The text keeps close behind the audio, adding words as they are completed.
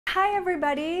Hi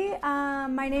everybody,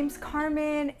 my name's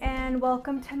Carmen and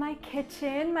welcome to my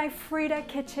kitchen, my Frida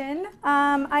kitchen.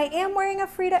 I am wearing a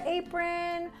Frida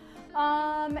apron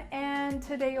and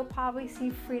today you'll probably see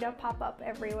Frida pop up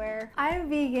everywhere. I'm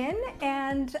vegan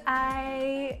and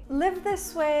I live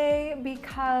this way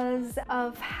because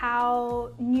of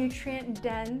how nutrient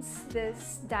dense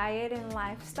this diet and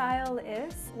lifestyle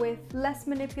is, with less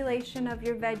manipulation of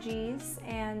your veggies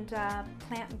and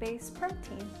plant-based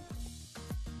protein.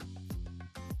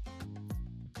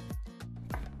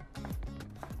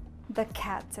 The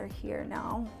cats are here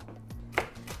now.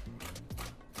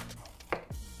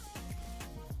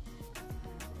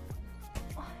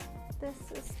 This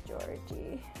is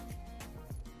Georgie.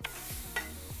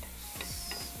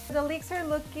 The leeks are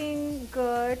looking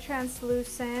good,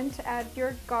 translucent. Add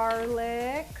your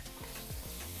garlic.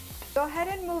 Go ahead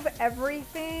and move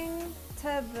everything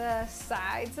to the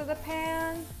sides of the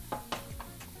pan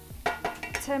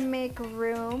to make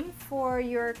room for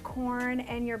your corn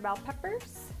and your bell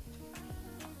peppers.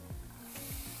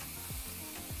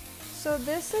 So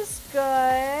this is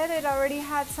good. It already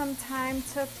had some time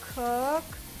to cook.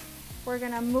 We're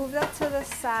gonna move that to the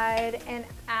side and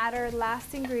add our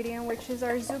last ingredient, which is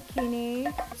our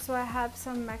zucchini. So I have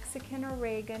some Mexican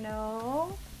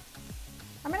oregano.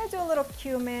 I'm gonna do a little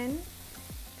cumin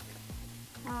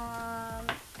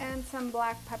and some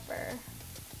black pepper.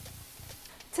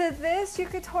 To this, you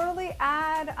could totally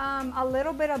add a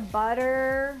little bit of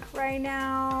butter right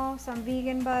now, some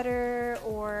vegan butter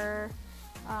or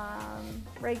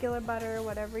regular butter,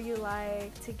 whatever you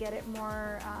like, to get it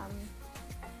more,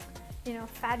 you know,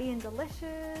 fatty and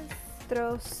delicious.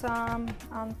 Throw some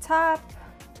on top,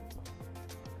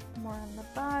 more on the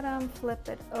bottom, flip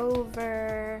it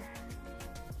over,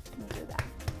 and do that.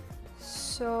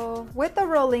 So with the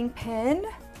rolling pin,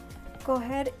 go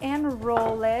ahead and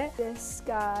roll it. This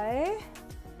guy.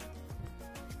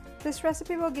 This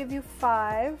recipe will give you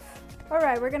 5. All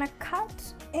right, we're gonna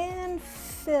cut and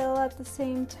fill at the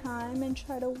same time and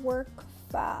try to work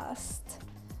fast,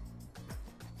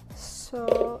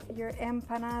 so your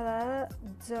empanada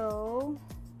dough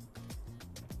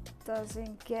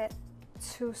doesn't get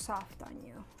too soft on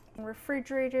you.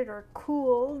 Refrigerated or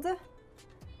cooled.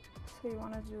 So you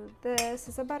want to do this.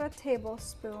 It's about a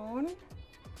tablespoon.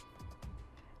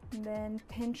 And then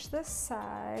pinch the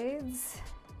sides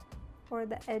or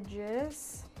the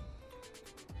edges.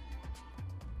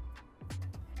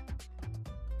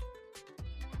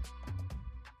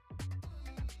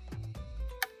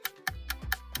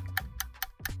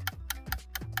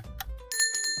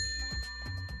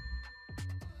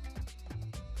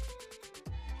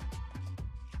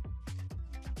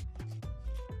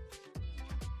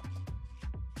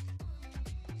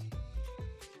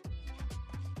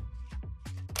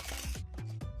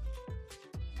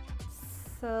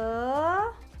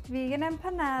 So, vegan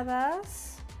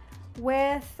empanadas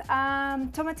with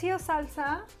tomatillo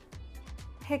salsa,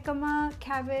 jicama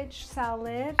cabbage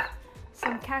salad,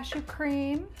 some cashew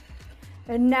cream,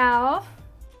 and now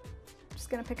I'm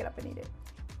just gonna pick it up and eat it.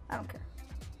 I don't care.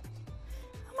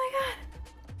 Oh my God.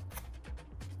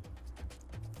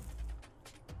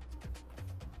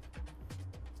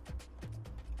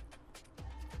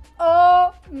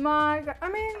 Oh my God.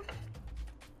 I mean,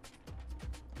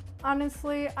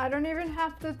 honestly, I don't even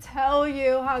have to tell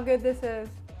you how good this is.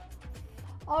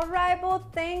 All right, well,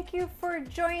 thank you for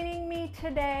joining me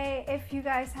today. If you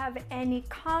guys have any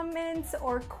comments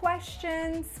or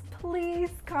questions, please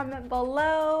comment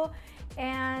below.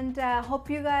 And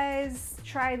hope you guys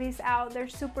try these out. They're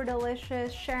super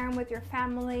delicious. Share them with your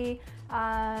family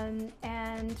and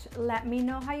let me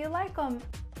know how you like them.